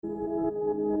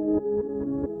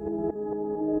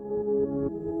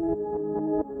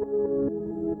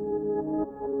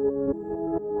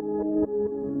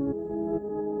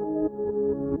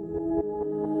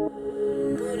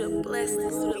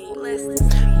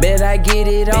Bet I get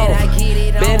it off.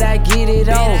 Bet I get it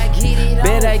off.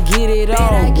 Bet I get it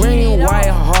off. Green, white,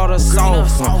 hard or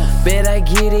soft. Bet I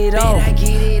get it off.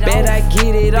 Bet I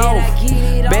get it off.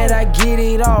 Bet I get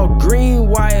it off. Green,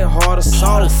 white, hard or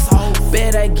soft.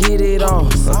 Bet I get it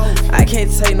off. I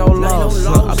can't take no loss.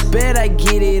 I bet I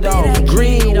get it off.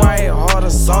 Green, white, hard or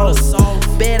soft.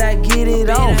 Bet I get it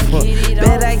off.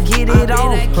 Bet I get it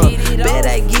off. Bet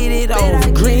I get it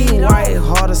off. Green, white,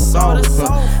 hard or soft.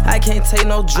 I can't take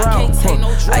no drought.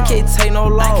 I can't take no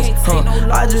loss.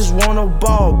 I just wanna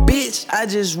ball, bitch. I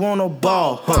just wanna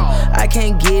ball. I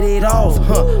can't get it off.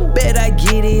 Bet I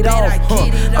get it off.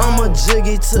 I'ma jug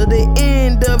it to the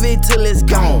end of it till it's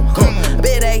gone.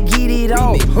 Bet I get it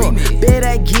off. Bet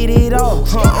I get it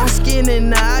off. I'm skinny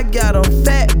now. I got a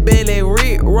fat belly,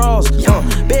 Rick Ross.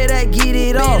 Bet I get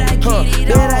it off.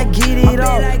 Bet I get it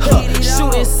off.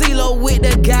 Shooting CeeLo with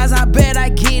the guys. I bet I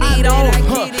get it off.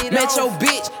 Met your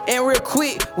bitch and real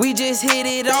quick, we just hit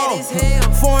it off.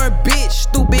 Foreign bitch,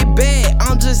 stupid bad,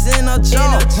 I'm just in a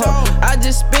job. I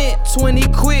just spent 20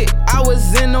 quid, I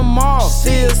was in the mall.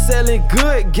 Still selling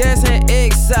good gas and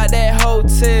X out that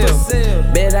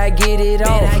hotel. Bet I get it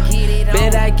off.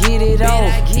 Bet I get it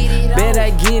off. Bet I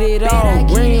get it off.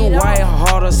 Green, white,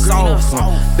 hard or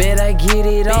soft. Bet I get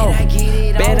it off.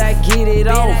 Bet I get it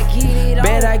off.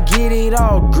 Bet I get it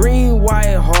off. Green,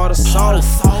 white, hard or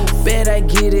soft. Bet I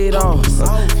get it off.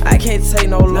 I can't take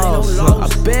no loss. I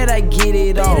bet I get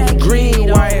it off.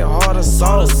 Green, white, hard or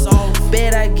soft.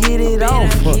 Bet I get it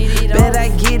off. Bet I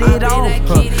get it off.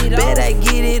 Bet I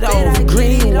get it off.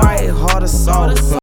 Green, white, hard or soft.